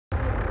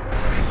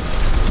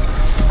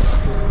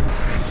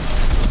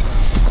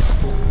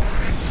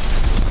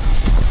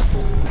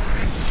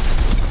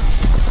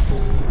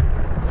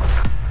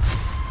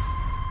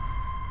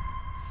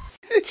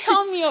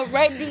me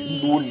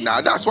already. No,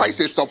 nah, that's why it's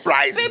a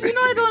surprise. Baby,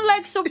 no, I don't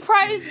like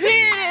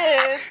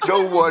surprises.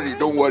 Don't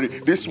worry.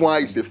 This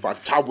one is a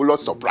fantabulous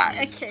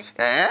surprise. Okay.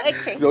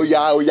 Okay. So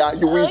yeah,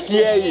 you will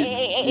hear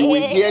it. You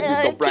will hear the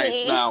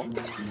surprise now.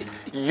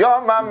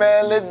 You're my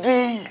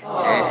melody,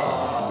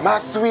 my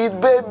sweet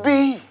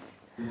baby.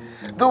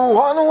 The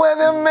one where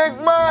they make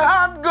my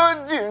heart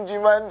go jim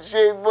jim and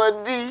shake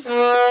body.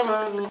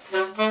 Me,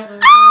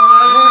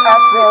 I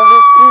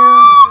promise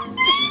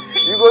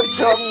you go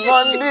chop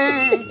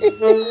money.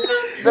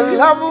 The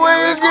love way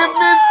you give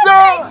me so.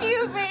 Thank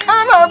you, baby.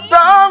 And I'm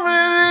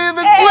sorry,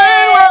 the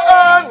queen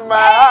on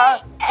my heart,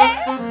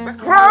 the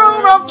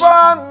crown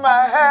upon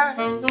my head,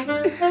 the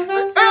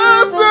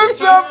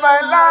essence of my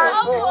life.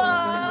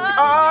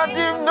 Oh,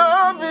 you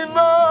know me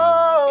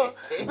more.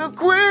 The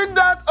queen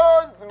that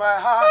owns my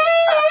heart,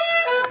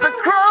 the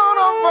crown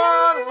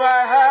upon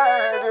my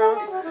head,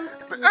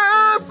 the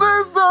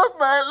essence of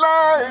my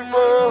life.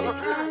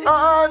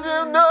 Oh, you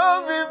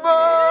know me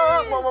more.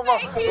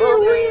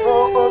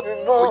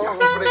 Oh, yes,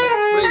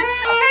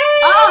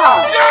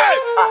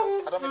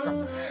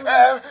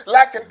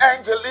 like an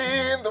angel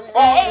in the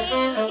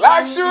morning,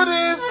 like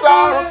shooting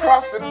star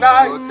across the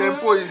night. Your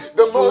tempo is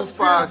the so most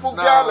beautiful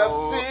girl I've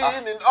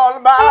seen in all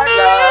my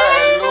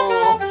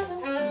life.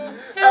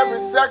 Every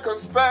second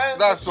spent.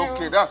 That's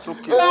okay. That's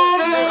okay.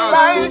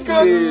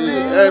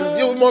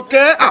 You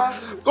okay?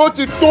 Go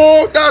to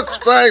toe. That's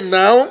fine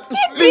now.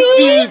 Leave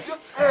it.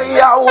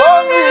 Yeah,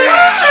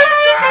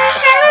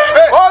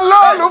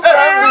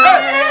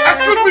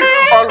 excuse me.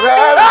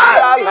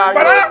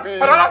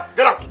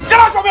 Get out. Get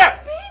out from here.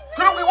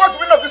 What's the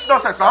meaning of this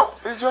nonsense now?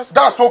 It's just.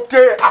 That's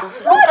okay. Look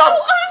at.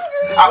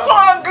 I'm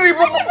not angry.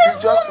 It's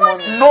just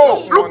money.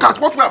 No, look at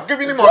what we have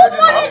given him already.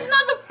 This money is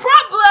not the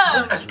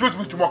problem. Excuse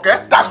me,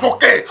 Jumoke. That's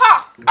okay.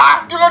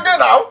 You know there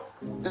now.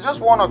 It's just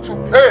one or two.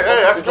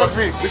 Hey, excuse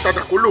me, Mr.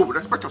 Dakolo.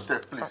 Respect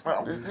yourself, please.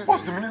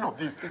 What's the meaning of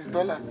this? It's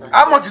dollars, sir.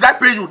 How much did I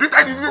pay you?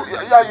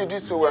 Yeah, you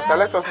did so well, sir.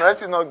 Let us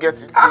not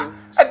get it. I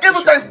gave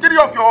you the history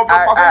of your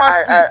performance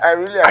fee. I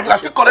really appreciate it. And you are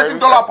still collecting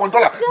dollar upon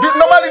dollar.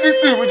 Normally this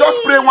thing, we just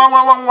spray one.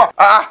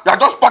 You're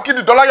just packing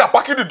the dollar, you're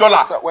packing the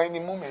dollar. Sir, we're in the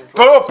moment.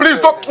 Oh,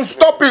 please don't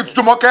stop it,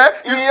 Jumoke.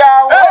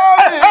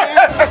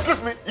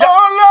 Excuse me.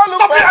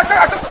 Stop it.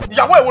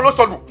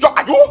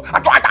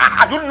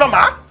 Are you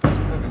normal?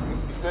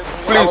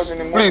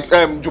 Please,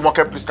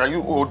 Jumoke, please, can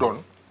you hold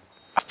on?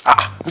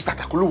 Mr.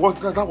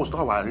 Takulu, that was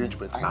not our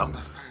arrangement now. I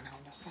understand.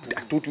 I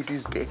told you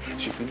this girl,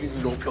 she really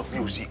loves your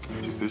music.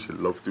 She said she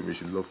loved me,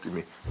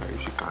 And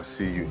if she can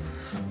see you,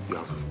 you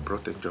have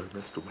brought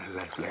enjoyment to my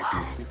life like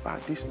this. In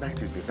fact, this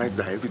night is the night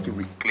that everything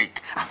will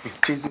click. I've been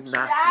chasing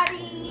now.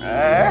 Daddy!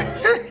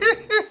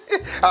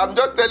 I'm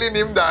just telling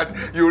him that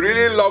you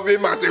really love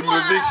him as a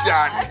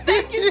musician.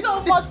 Thank you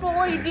so much for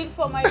what you did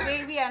for my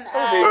baby and I.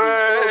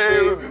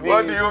 Hey,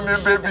 what do you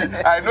mean, baby?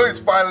 I know it's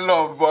fan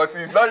love, but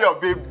he's not your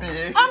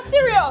baby. I'm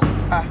serious.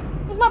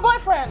 He's my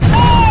boyfriend.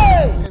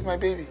 She's my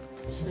baby.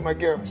 She's my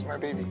girl. She's my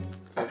baby.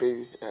 My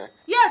baby. Yeah.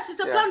 Yes, it's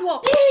a planned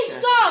walk.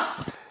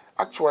 Jesus!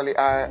 Actually,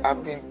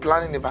 I've been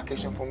planning a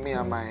vacation for me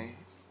and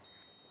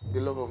the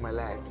love of my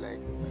life. Like,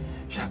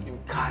 she has been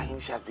kind,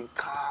 she has been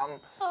calm,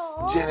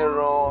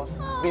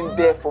 generous, been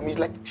there for me.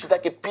 She's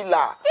like a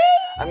pillar.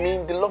 I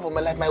mean, the love of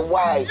my life, my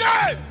wife.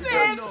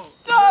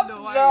 Stop,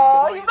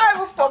 Joe. You've not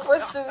even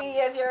proposed to me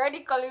yet. You're already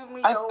calling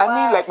me your wife. I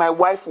mean, like my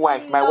wife,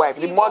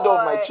 the mother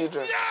of my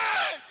children.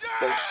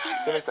 Like,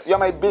 you understand? You're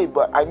my babe,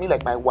 but I mean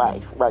like my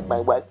wife,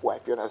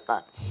 you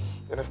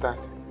understand?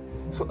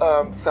 So,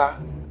 sir,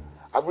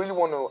 I really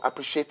want to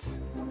appreciate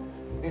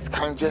this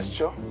kind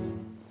gesture.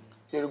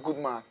 You're a good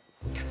man.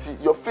 See,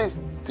 your face is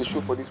the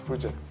show for this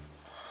project.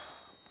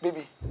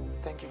 Baby,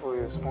 thank you for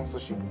your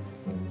sponsorship.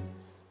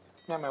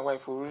 Me and my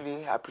wife will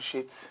really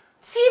appreciate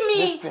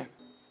this thing.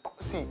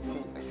 See,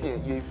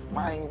 you're a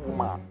fine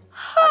woman.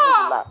 I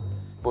know that,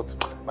 but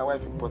my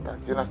wife is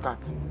important, you understand?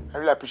 I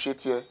really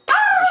appreciate you.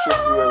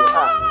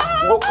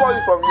 We'll call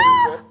you from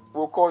here.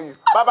 We'll call you.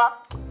 Baba,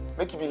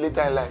 make it be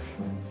later in life.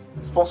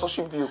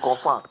 Sponsorship deal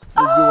confirmed.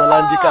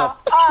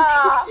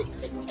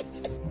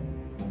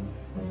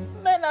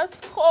 Men has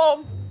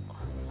come.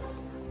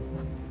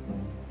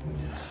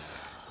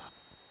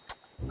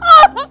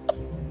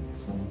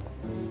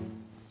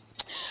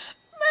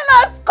 Men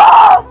has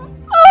come.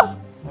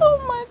 Oh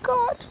my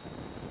God.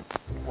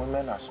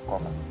 Women has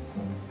come.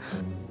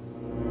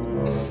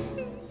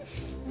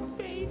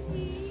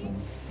 Baby.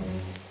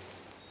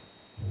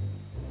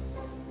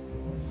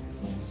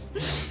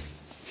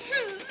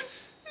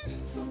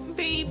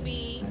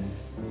 Baby.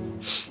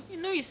 You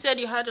know you said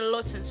you had a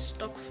lot in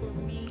stock for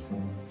me.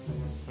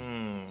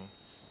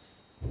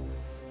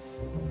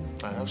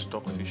 I have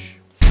stockfish.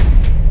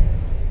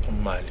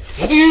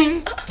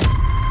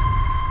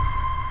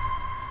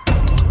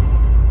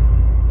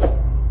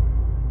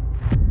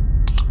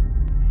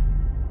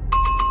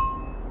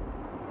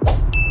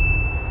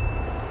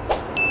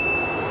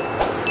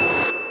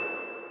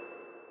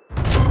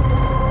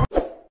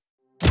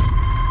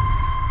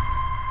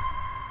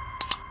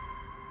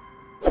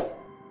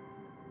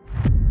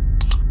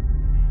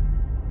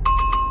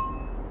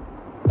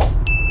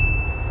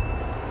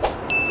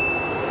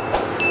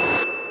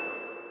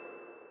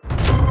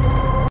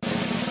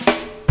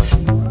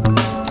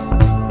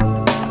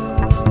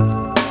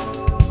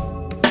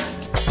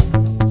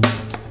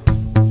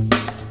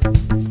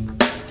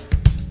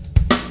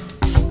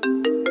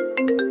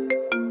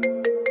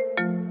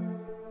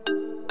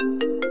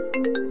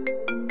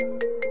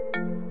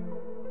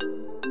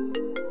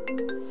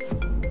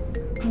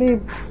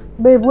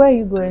 Babe, where are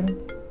you going?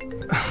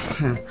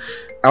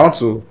 I want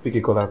to pick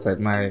a call outside.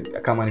 My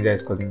account manager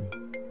is calling me.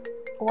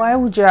 Why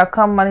would your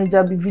account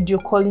manager be video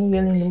calling you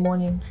in the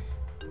morning?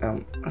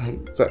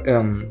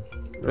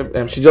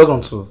 She just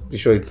wants to be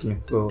sure it's me.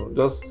 So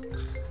just.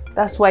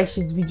 That's why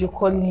she's video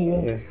calling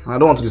you. Yeah, I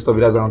don't want to disturb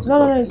you. That's why I want to.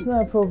 No, it's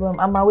not a problem.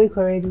 I'm awake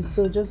already,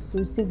 so just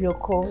receive your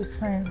call. It's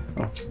fine.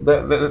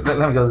 Let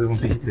me just even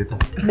pick it later.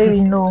 Baby,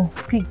 no,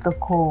 pick the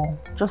call.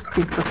 Just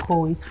take the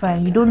call. It's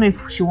fine. You don't know if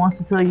she wants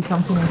to tell you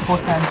something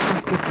important.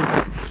 Just pick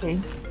it, okay?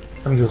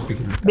 Let me just pick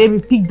it. Baby,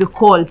 pick the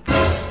call.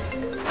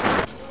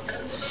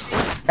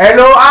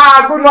 Hello,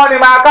 good morning,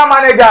 my account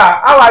manager.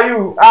 How are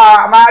you?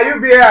 My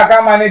UBA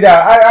account manager.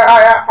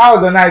 How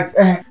was the night?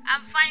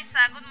 I'm fine,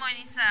 sir. Good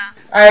morning, sir.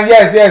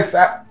 Yes.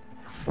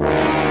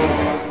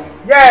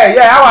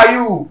 Yeah. How are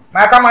you,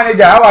 my account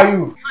manager? How are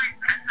you?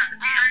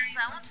 Sir,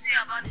 I want to tell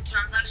you about the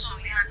transaction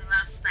we had the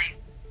last time.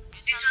 The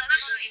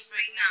transaction is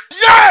pregnant.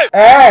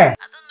 Yeah.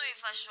 I don't know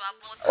if I should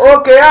abort it.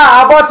 Okay,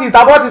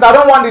 abort it. I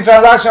don't want the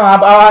transaction.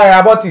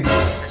 Abort it.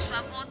 I should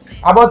abort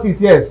it. Abort it,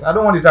 yes. I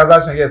don't want the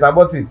transaction. Yes,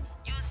 abort it.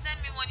 You send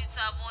me money to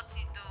abort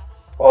it, though.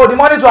 Oh, the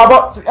money to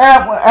abort.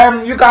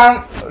 You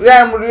can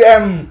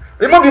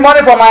remove the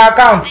money from my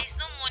account. There is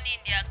no money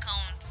in the account.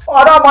 Oh,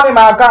 I don't have money in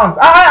my account.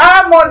 I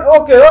have money.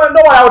 Okay, don't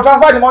worry. I will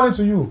transfer the money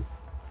to you.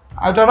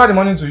 I'll transfer the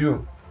money to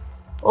you.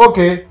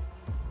 Okay.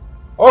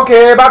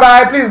 Okay,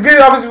 bye. Please greet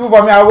the office people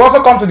for me. I will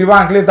also come to the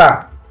bank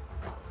later.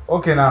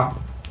 Okay, now.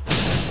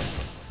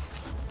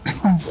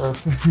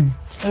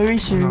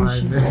 Orishi.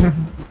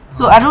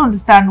 So I don't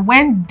understand.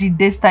 When did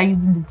they start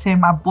using the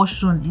term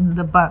abortion in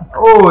the bank?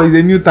 Oh, it's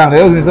a new term.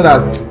 They're using so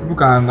that people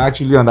can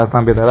actually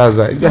understand better. That's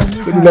right. Yeah,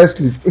 maybe let's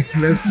sleep.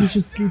 We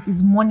should sleep.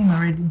 It's morning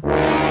already.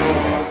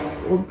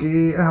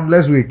 Okay,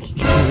 let's wake.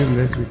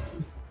 Let's wake.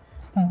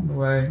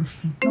 Bye.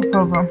 No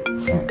problem.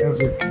 Let's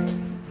wake.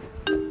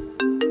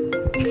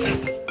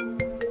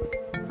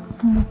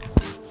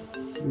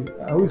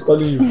 Who is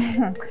calling you?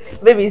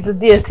 Baby, it's the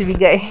DSTV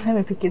guy. Let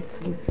me pick it.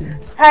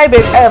 Hi,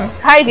 babe.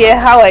 Hi there.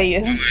 How are you?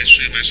 I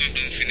swear my son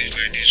don't finish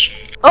like this.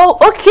 Oh,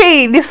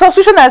 okay. The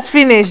subscription has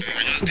finished.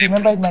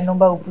 Remember, my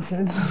number will put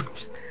in the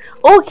description.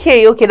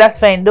 Okay, that's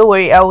fine. Don't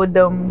worry. I would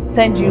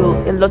send you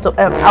a lot of.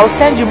 I'll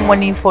send you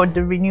money for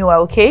the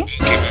renewal. Okay.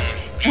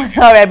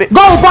 All right, babe.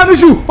 Go punish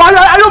you!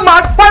 Are you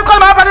mad? Why call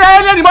my father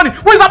any money?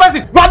 Who is that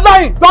person? You are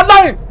lying! No,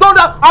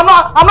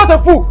 I'm not a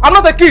fool. I'm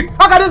not a kid.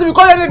 How can this be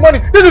calling any money?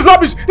 This is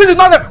rubbish. This is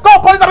nonsense.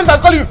 Go police that person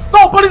that's calling you.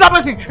 Go police that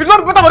person. It's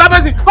not better for that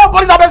person. Go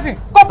police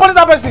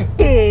that person.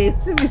 Hey,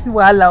 see me see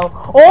wahala.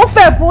 Oh,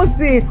 fair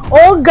funsi.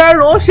 Oh,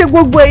 girl, oh, she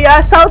go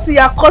ya shouting,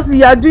 ya cursing,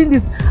 ya doing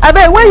this. I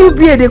bet when you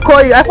be they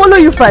call you. I follow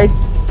you fight.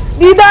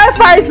 Did I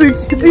fight with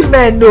see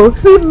men no?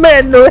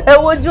 Hey,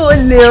 what you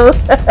leo?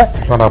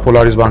 Sandra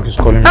Polaris Bank is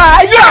calling me.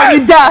 Yeah,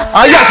 me da.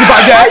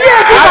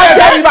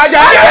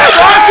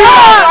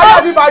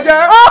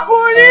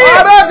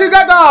 Ti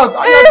get out.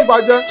 Ti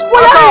bàjẹ́.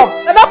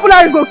 Polaris, that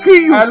Polaris go kill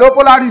you. Hello,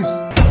 Polaris.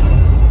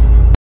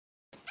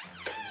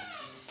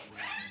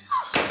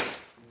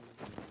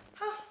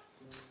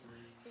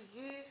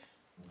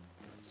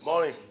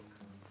 Morning.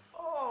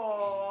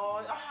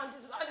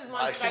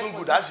 It's even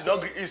good as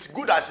it's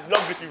good as it's not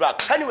greet me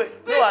back. Anyway,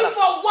 no Waiting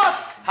for what?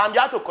 I'm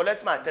here to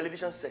collect my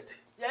television set.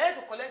 You're here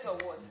to collect your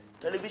what?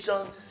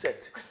 Television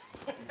set.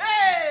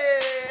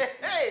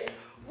 Hey!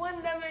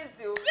 Wonderment,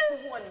 you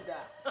wonder.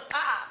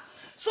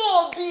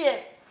 So be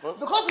it. Huh?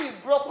 Because we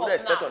broke Who up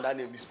expect now. on that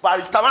name is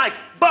Barrister Mike.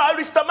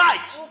 Barrister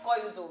Mike. Who call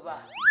you to Uber?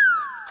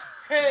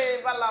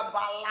 Hey, bala.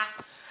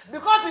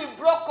 Because we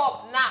broke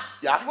up now.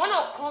 Yeah. You want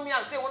to come here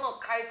and say you want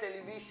to carry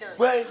television.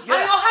 Well, yeah. And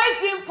your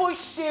eyes didn't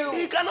push you.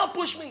 He cannot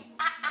push me.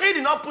 He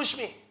did not push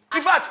me.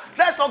 In fact,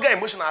 let's not get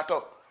emotional at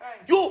all.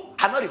 Right. You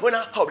are not the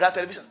owner of that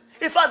television.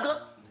 In fact,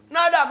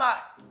 neither am I.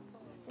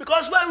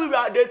 Because when we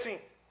were dating,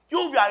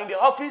 you were in the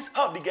office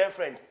of the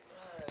girlfriend.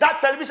 Right.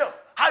 That television,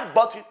 I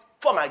bought it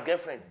for my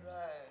girlfriend.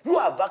 Right. You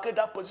have vacated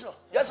that position.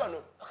 Yes or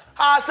no?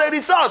 As a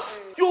result,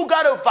 you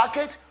got to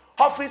vacate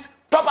office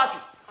property.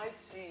 I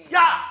see.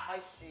 Yeah. I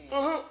see.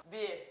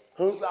 Beer,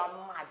 You are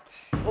mad.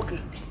 Okay.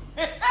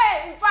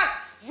 Hey, in fact,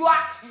 you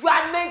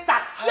are mental.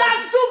 You are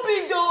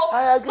stupid though.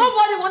 I agree.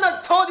 Nobody wanna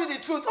tell you the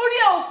truth. Only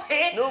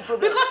okay. No problem.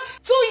 Because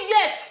 2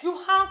 years you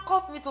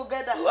handcuffed me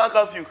together. Who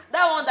handcuffed you?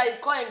 That one that you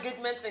call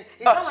engagement ring.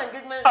 It's not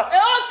engagement ring.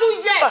 All 2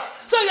 years.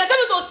 So you're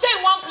telling me to stay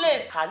in one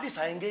place. At least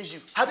I engage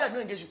you. Have I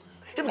not engage you?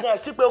 If you can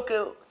see,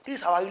 okay,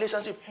 this is our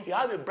relationship. You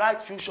have a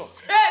bright future.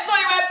 Hey, so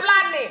you were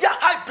planning. Yeah,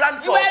 I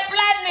planned for. You were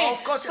planning.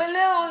 Of course, yes.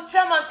 But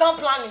chairman turn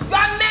planning. You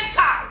are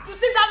mental. You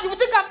think I'm.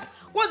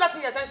 What's that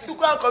thing you're trying to do? You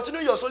can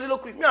continue your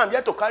soliloquy. Me, I'm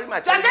here to carry my.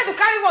 You are trying to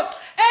carry what?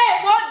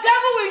 Hey, what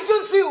devil will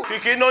use you?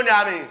 Kiekie, no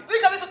near me.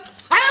 Look at me.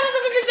 I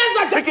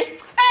am Kiekie.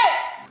 Hey,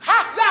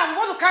 you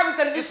want to carry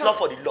television? It's not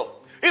for the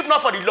law. If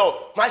not for the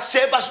law, my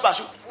share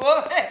bashu.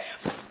 Oh, hey.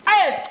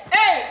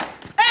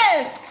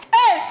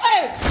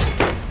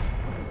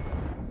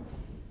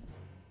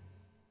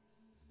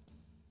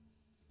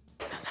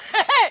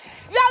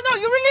 Yeah, no,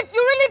 you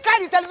really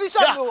carry the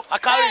television. Yeah, No. I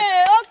carry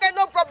it. Okay,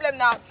 no problem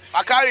now.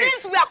 I carry it.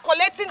 Since we are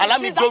collecting the Allow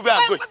me things go where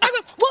I'm wait,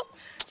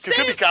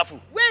 Kiekie, be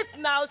careful. Wait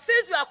now,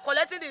 since we are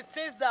collecting the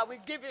things that we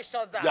give each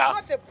other,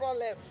 not a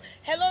problem.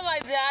 Hello, my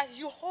dear,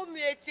 you owe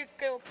me a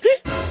chicken.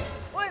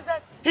 What is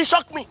that? He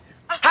shocked me.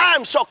 I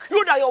am shocked.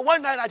 You that your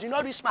 1 naira did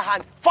not reach my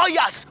hand. 4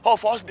 years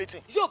of us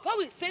dating. Yo,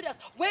 probably say that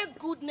when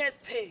goodness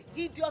stay,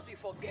 idiots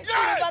will forget.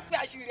 Yeah. That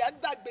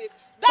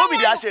Who be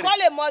one the you Asheri?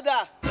 call a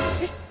mother.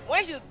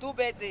 When she do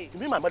birthday. You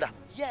mean my mother?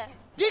 Yeah.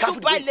 Did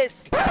you buy lace?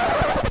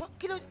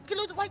 Kilo,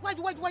 why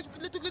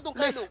don't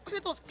lace?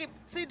 Kilo skip.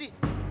 CD.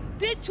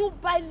 Did you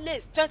buy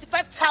lace?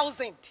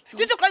 25,000.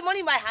 Did you call money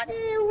in my hand?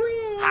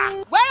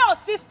 When your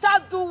sister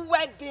do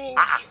wedding,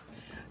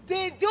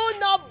 they do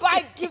not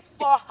buy gift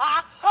for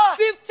her.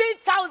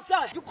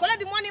 15,000. You collect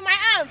the money in my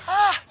hand.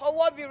 Or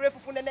what be refu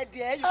for there? You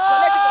collect it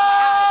from my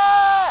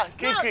hand.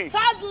 Kiekie.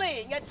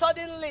 Now,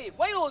 thirdly,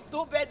 when you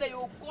do better, you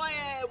go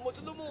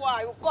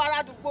MummyWa, you go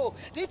Aradugbo.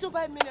 Did you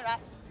buy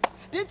minerals?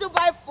 Did you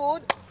buy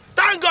food?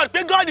 Thank God.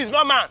 Thank God is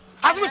not man.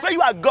 As we pray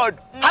you are God.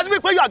 As we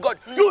pray you are God.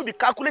 You will be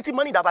calculating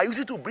money that I use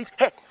it to breathe.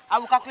 Hey. I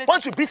will calculate.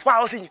 Once you breathe for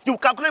house, you will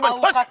calculate money.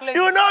 Calculate.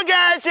 You no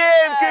get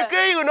shame,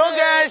 Kiekie. You no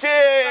get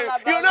shame.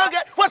 You no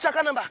get. What's your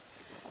account number?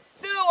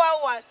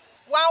 011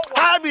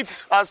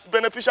 Habit as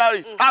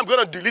beneficiary. I'm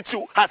gonna delete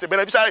you as a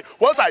beneficiary.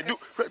 Once I do.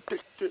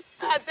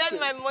 Attend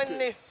my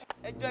money.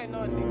 Enjoy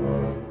no.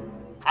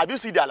 Have you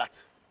seen the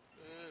alert?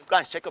 Go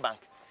and check your bank.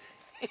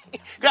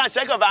 Go and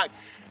check your bank.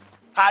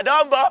 I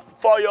don't buy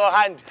for your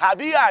hand.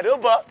 Habi, I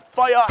don't buy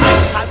for your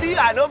hand. Habi,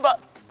 I don't buy.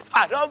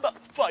 I don't buy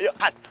for your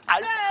hand.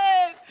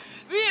 Hey,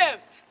 VM,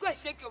 go and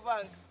shake your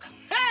bank.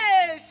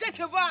 Hey, shake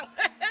your bank.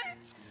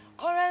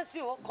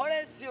 Currency,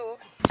 currency.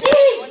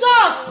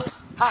 Jesus!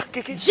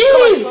 Kiekie.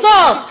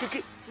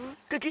 Jesus!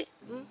 Kiekie.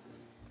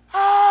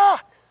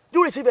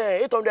 You receive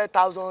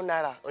 800,000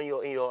 naira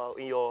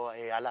in your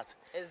alert.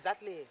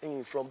 Exactly.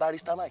 From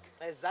Barrister Mike.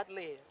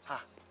 Exactly.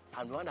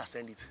 I'm the one that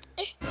send it.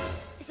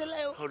 It's a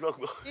lie. Oh, look.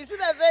 You see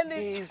that send it?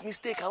 It's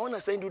mistake. I want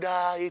to send you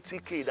that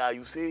 80K that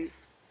you say.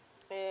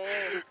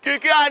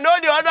 Kiekie, I know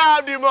the other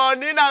have the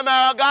money now.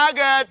 My God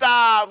get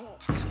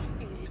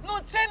No,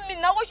 tell me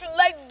now. What should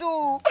I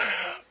do?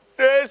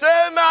 They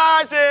say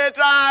man say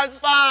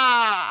transfer.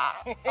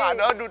 I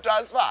don't do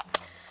transfer.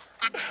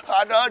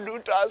 I don't do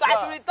transfer. So I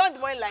should return the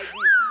money like this.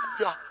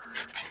 Yeah.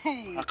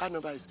 I can't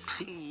number is.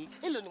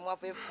 Hello, no more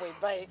for a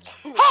buy.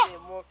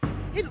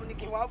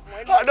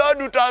 I don't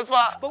do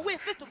transfer. But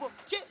wait, first of all,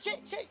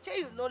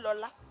 you know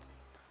Lola?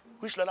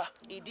 Which Lola?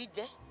 He did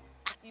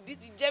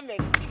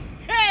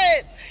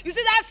Hey, you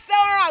see that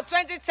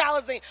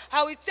 720,000?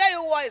 I will tell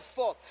you what it's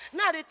for.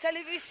 Now the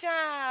television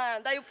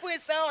that you put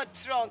inside your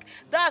trunk,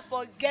 that's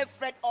for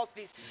girlfriend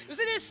office. You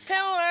see this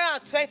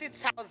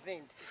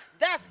 720,000?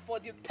 That's for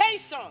the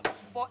pension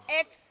for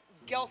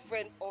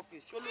ex-girlfriend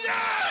office.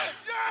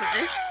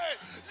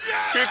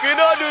 Kiekie,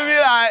 don't do me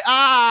like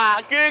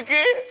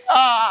Kiekie.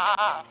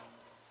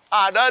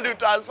 I don't do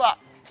transfer.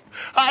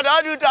 I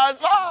don't do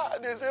transfer.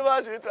 They say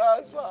I say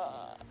transfer.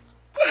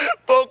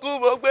 Boku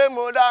mogbe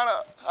mo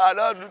dáràn. I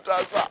don't do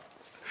transfer.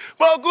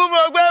 Boku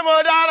mogbe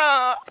mo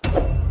dáràn.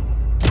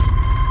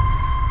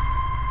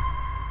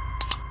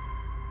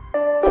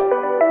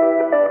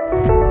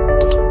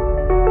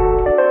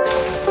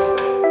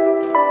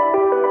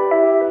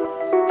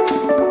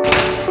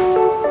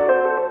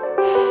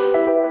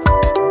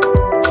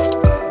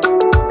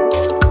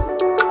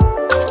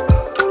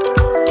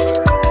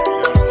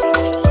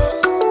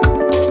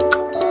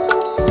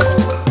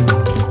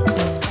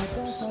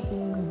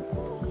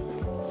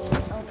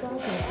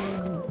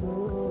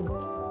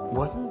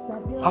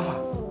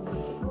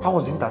 How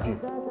was the interview?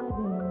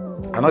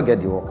 I not get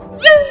the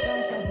work.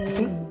 You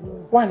see?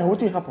 Why now? What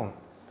did happen?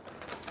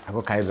 I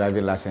go carry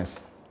driving license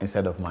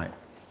instead of my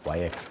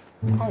WoliAgba.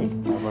 Hi, my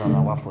brother,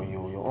 now what for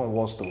you? Your own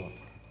war story.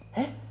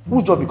 Eh?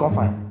 Which job you can't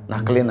find?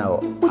 Na cleaner.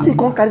 But you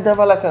can't carry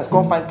driver license,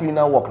 can't find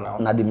cleaner work now.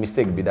 Na the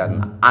mistake be that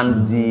na.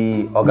 And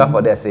the oga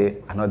for there say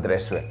I not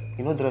dress well.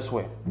 You know dress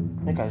well.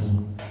 Make I see.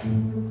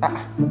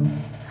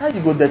 How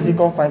you go dirty,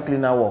 can't find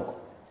cleaner work?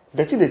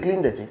 Dirty they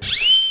clean dirty.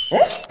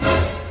 Eh?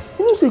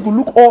 You know say you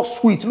look all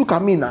sweet. Look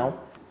at me now.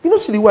 You know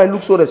see the way I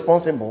look so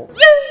responsible.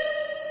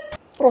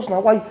 Plus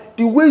now why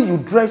the way you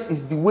dress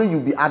is the way you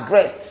be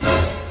addressed.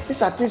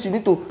 These are things you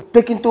need to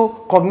take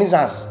into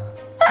cognizance.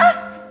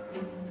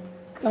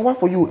 Now what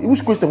for you?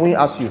 Which question will he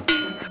ask you?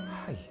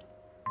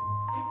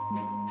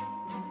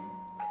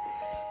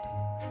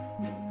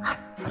 I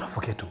don't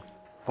forget to.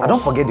 I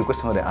don't forget the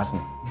question they ask me.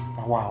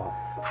 Wow.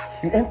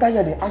 You enter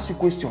here, they ask you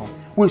question.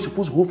 Where you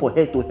supposed to go for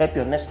help to help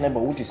your next neighbor,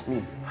 which is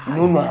me. You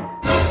don't know him.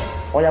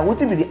 Or you're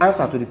waiting for the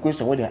answer to the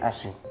question when they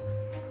ask you.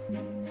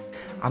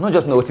 I don't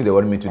just know what they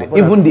want me today.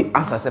 Even the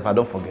answer self, I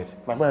don't forget.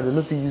 My brother, I don't know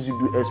if you use you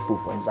do expo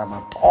for exam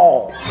at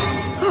all.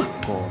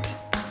 God.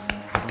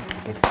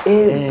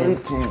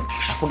 Everything.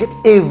 I forget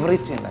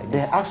everything like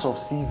this. The ask of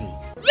CV.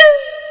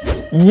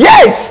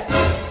 Yes!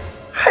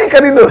 How you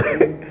can you know?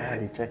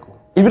 They check.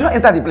 If you don't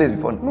enter the place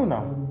before. No,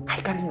 now. How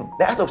you can you know?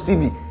 The ask of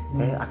CV.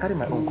 I carry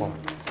my own call.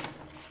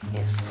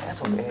 Yes.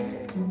 That's of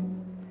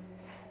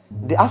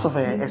The house of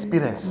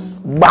experience.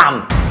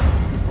 Bam!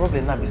 The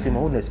problem now be say my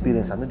own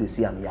experience. I know they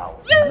see I'm yow.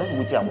 I don't know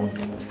what I want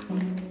to do.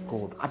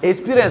 God.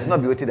 Experience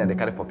not be wetin than they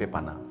carry for paper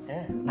now.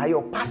 Yeah. Now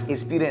your past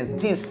experience,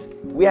 things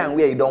where and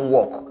where you don't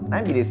work.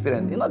 Now be the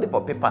experience. You not dey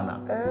for paper now.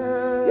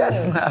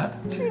 Yes, now.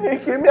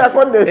 Chineke, me I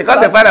can't dey. You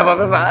can't define it for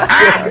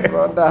paper.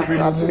 Brother, I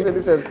have to say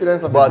this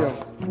experience of But the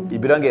thing.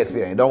 if you don't get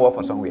experience, you don't work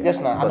for somewhere. Yes,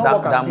 now. I But don't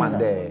work as that man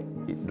cleaner.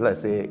 there,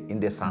 let's say in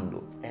the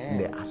sando,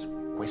 they ask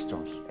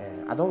questions.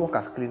 I don't work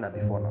as cleaner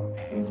before now.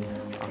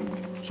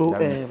 So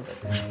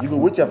you go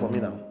wait here for me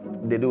now.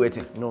 They do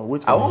waiting. No,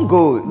 wait for I me. won't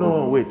go.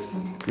 No, wait.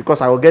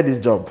 Because I will get this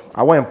job.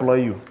 I won't employ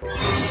you.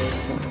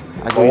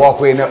 I go work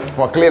with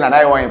for clean and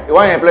I want you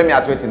employ me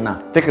as waiting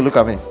now. Take a look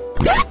at me.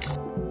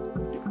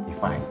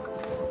 Fine.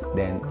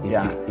 Then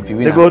if you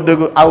They win,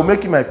 go. I will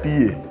make you my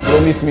PA.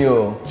 promise me,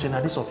 oh. She na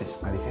this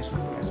office. At the first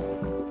one.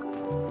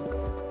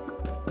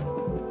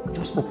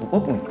 Just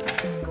open.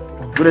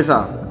 Good day,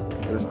 sir.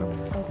 Good day, sir.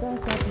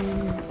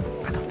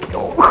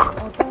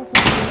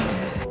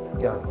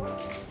 Yeah.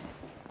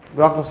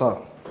 Good afternoon, sir.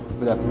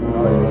 Good afternoon.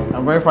 How are you?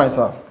 I'm very fine,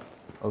 sir.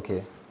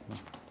 Okay.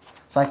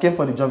 So I came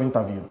for the job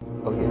interview.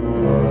 Okay.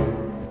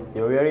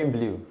 You're wearing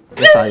blue.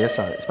 Yes, sir. Yes,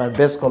 sir. It's my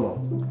best color.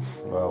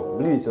 Wow.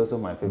 Blue is also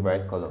my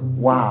favorite color.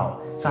 Wow.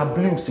 Sir,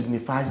 blue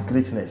signifies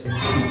greatness.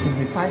 It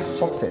signifies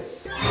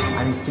success.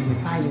 And it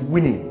signifies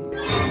winning.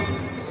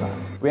 Yes, sir.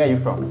 Where are you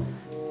from?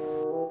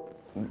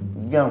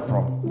 Where I'm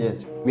from?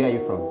 Yes. Where are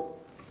you from?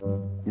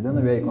 You don't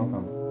know where you come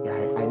from?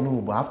 Yeah, I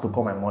know, but I have to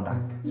call my mother.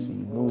 She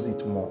knows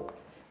it more.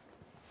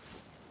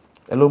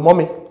 Hello,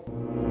 mommy.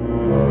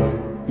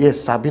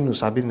 Yes,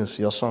 Sabinus,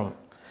 your son.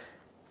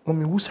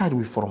 Mommy, whose side are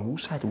we from?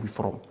 Whose side are we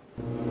from?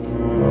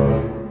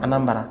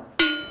 Anambra.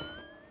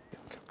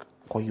 Okay.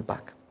 Call you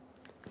back.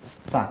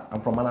 Sir,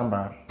 I'm from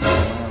Anambra.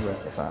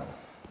 Yes, sir.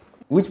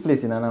 Which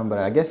place in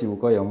Anambra? I guess you will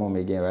call your mom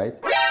again, right?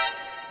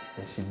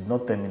 Yes, she did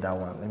not tell me that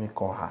one. Let me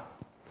call her.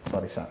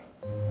 Sorry, sir.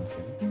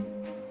 Okay.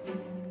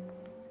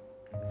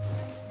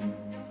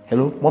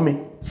 Hello, mommy.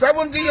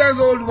 70 years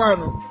old man.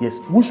 Yes,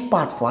 which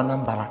part for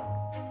Anambra?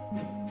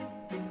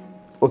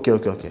 Okay.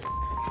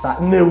 Sir,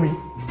 Nnewi.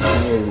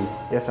 Nnewi.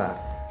 Yes, sir.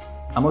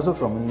 I'm also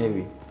from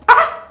Nnewi.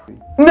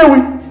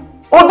 Nnewi.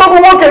 Oh,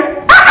 double okay.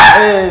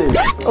 Hey!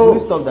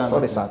 Please stop that.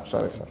 Sorry,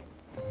 sir.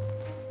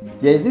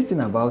 There is this thing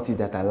about you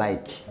that I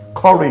like.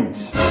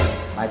 Courage.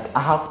 Like, I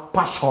have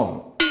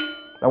passion.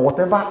 That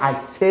whatever I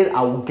said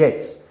I will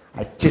get,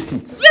 I chase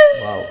it.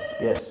 Wow.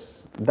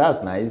 Yes.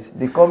 That's nice.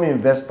 They call me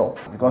investor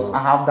because I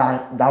have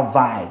that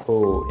vibe.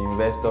 Oh,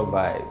 investor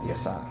vibes.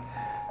 Yes, sir.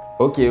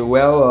 Okay,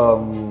 well,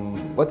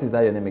 what is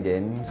that your name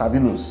again?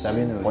 Sabinus.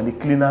 For the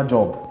cleaner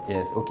job.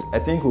 Yes, okay. I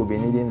think we'll be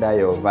needing that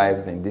your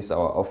vibes in this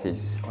our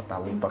office. What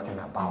are we talking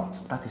about?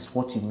 That is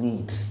what you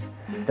need.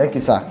 Thank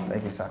you, sir.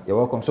 You're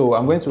welcome. So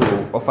I'm going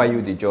to offer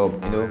you the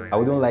job. You know, I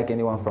wouldn't like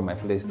anyone from my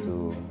place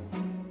to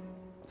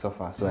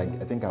suffer. So I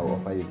think I will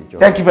offer you the job.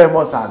 Thank you very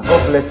much, sir.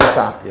 God bless you,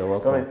 sir. You're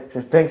welcome.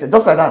 Thanks.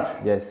 Just like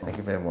that? Yes. Thank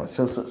you very much.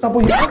 So but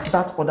you asked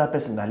that other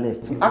person that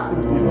left. You asked him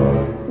a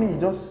question. Me,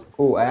 just...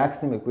 Oh, I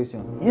asked him a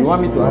question. Yes. You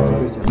want me to ask a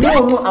question?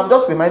 No, I'm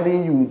just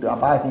reminding you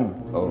about him.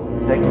 Oh.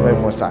 Thank you very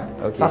much, sir.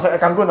 Okay. Sir, I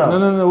can go now?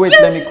 No, wait.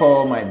 Let me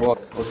call my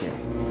boss. Okay.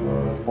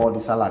 For the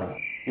salary.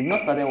 You've not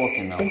started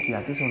working now. Thank you.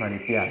 At this one, I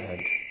pay ahead.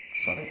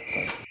 Sorry.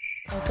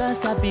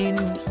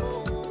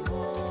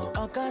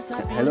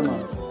 Hello,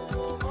 ma'am.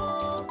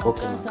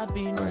 Okay,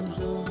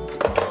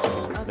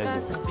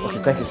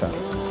 Okay, thank you, sir.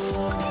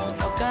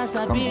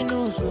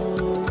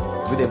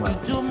 Good day, ma'am.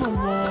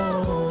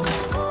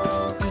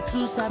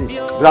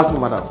 Good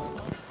afternoon, madam.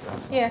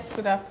 Yes,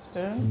 good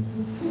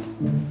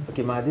afternoon.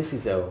 Okay, ma'am, this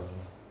is the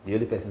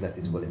only person that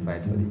is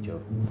qualified for the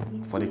job.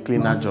 For the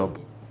cleaner job.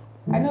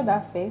 I know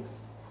that face.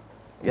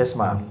 Yes,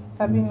 ma'am.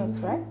 Sabinus,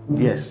 right?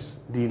 Yes,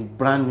 the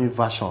brand new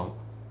version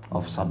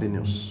of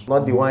Sabinus.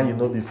 Not the one you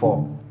know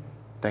before.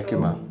 Thank you,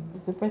 ma'am.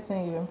 It's the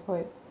person you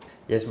employed.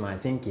 Yes, ma'am. I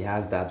think he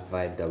has that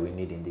vibe that we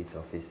need in this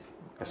office.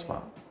 Yes,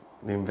 ma'am.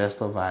 The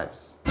investor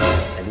vibes.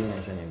 I didn't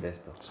mention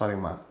investor. Sorry,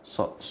 ma'am.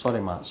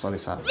 Sorry, ma'am. Sorry,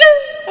 sir.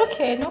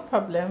 Okay, no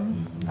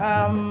problem.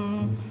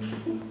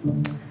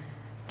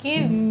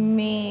 Give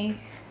me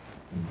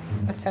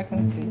a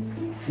second,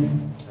 please.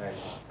 Right.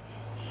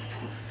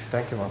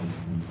 Thank you, ma'am.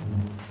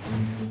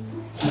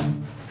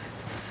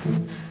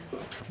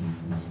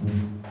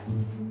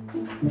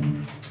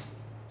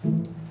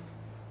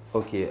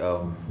 Okay,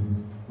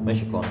 when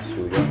she comes, she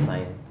will just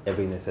sign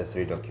every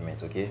necessary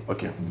document, okay?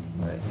 Okay.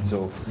 Alright,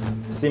 so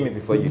see me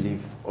before you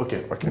leave.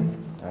 Okay.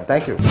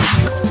 Thank you.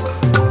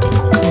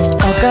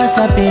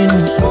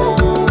 Sabinus,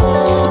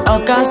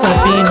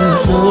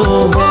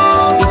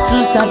 itu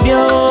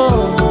sabio.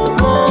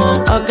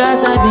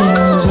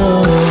 Sabinus,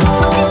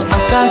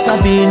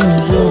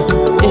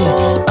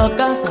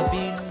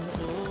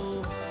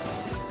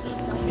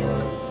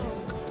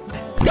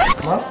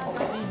 Ma'am?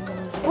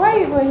 Where are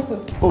you going to?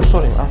 Oh,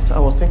 sorry. I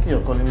was thinking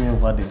you're calling me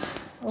over there.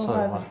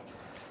 Sorry, Over ma'am.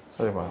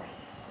 Sorry, ma'am.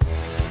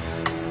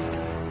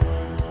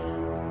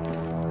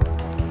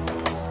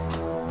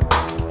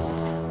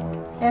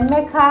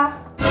 Emeka,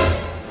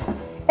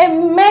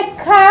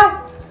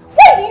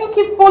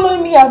 you keep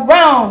following me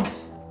around?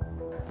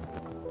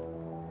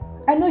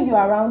 I know you're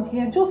around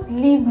here. Just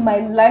leave my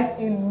life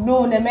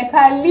alone,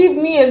 Emeka. Leave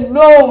me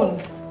alone.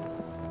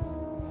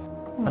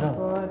 Oh Madam.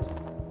 God.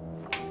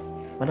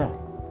 Madam,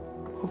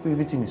 hope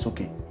everything is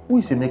okay. Who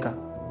is Emeka?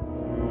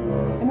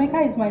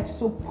 Emeka is my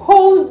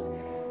supposed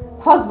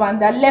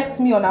husband that left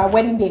me on our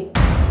wedding day.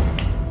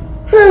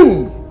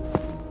 Hey!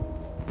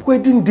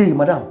 Wedding day,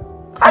 madam.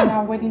 On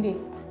our wedding day.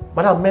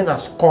 Madam, men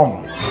has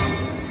come.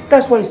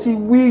 That's why you see,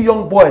 we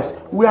young boys,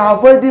 we are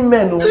avoiding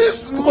men,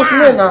 because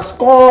men has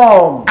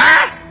come.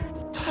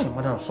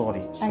 Madam,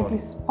 sorry. I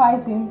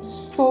despise him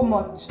so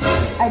much.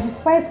 I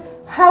despise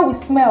how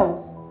he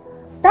smells.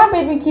 That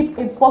made me keep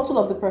a bottle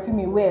of the perfume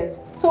he wears.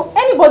 So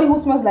anybody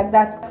who smells like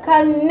that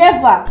can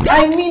never,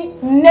 I mean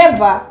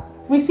never,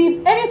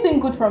 receive anything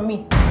good from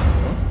me.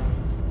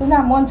 So now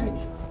I'm wondering,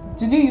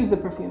 did you use the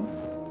perfume?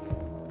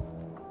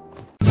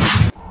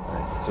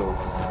 Alright, so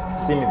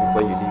see me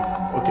before you leave.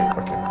 Okay.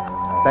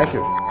 Thank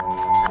you.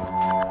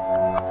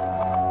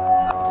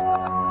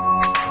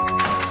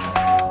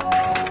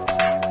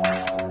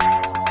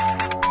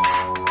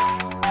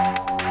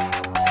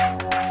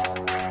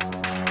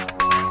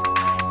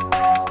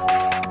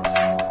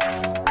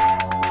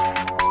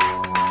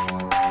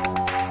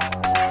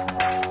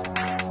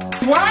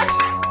 What?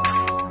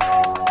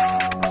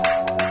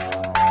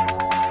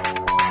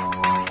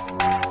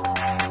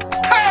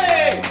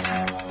 Hey!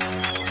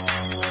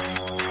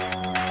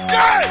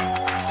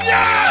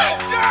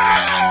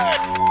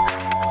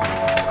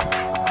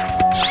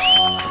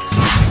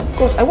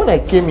 Because when I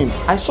came in,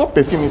 I saw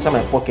perfume inside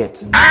my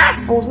pocket.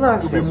 I was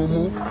not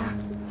asking,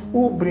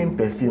 who bring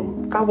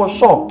perfume? I was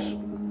shocked.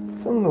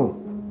 Oh no.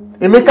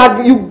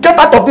 Emeka, you get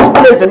out of this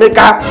place,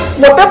 Emeka.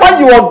 Whatever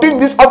you are doing in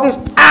this office,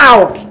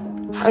 out.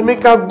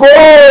 Emeka, go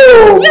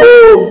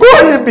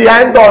in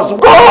behind us,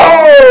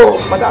 go!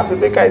 Madam,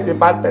 Emeka is a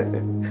bad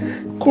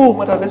person. Go,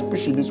 madam, let's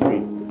push it this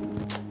way.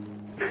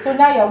 So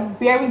now you're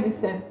bearing the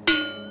scent.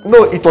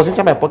 No, it was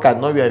inside my pocket,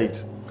 not wear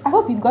it. I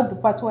hope you got the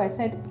part where I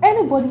said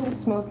anybody who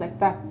smells like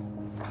that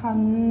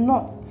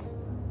cannot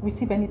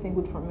receive anything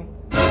good from me.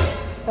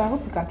 So I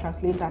hope you can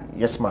translate that.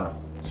 Yes, ma'am.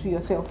 To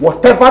yourself.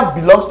 Whatever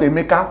belongs to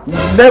Emeka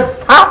will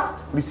never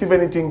receive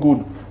anything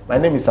good. My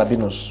name is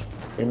Sabinus.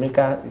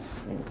 Emeka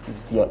is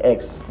your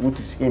ex, which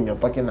is him you're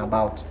talking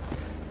about.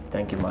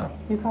 Thank you, ma'am.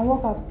 You can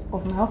walk out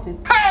of my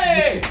office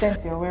with the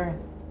scent you're wearing.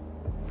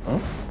 Huh?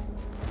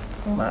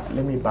 Ma,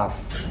 let me bath.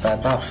 If I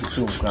bath, you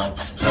feel ground.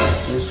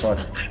 I'm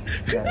sorry.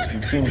 Yeah,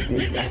 you think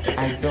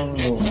I don't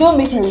know. Don't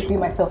make me repeat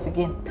myself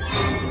again.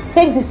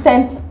 Take the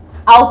scent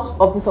out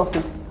of this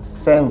office.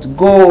 Scent,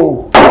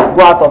 go!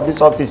 Go out of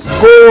this office.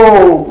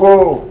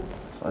 Go!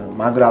 Sorry,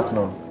 ma, good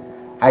afternoon.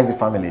 How's the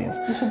family?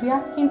 You should be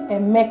asking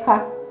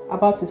Emeka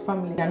about his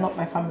family and not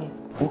my family.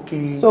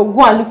 Okay. So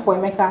go and look for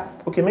Emeka.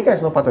 Okay, Emeka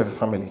is not part of the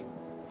family.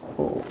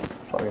 Oh,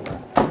 sorry,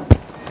 man.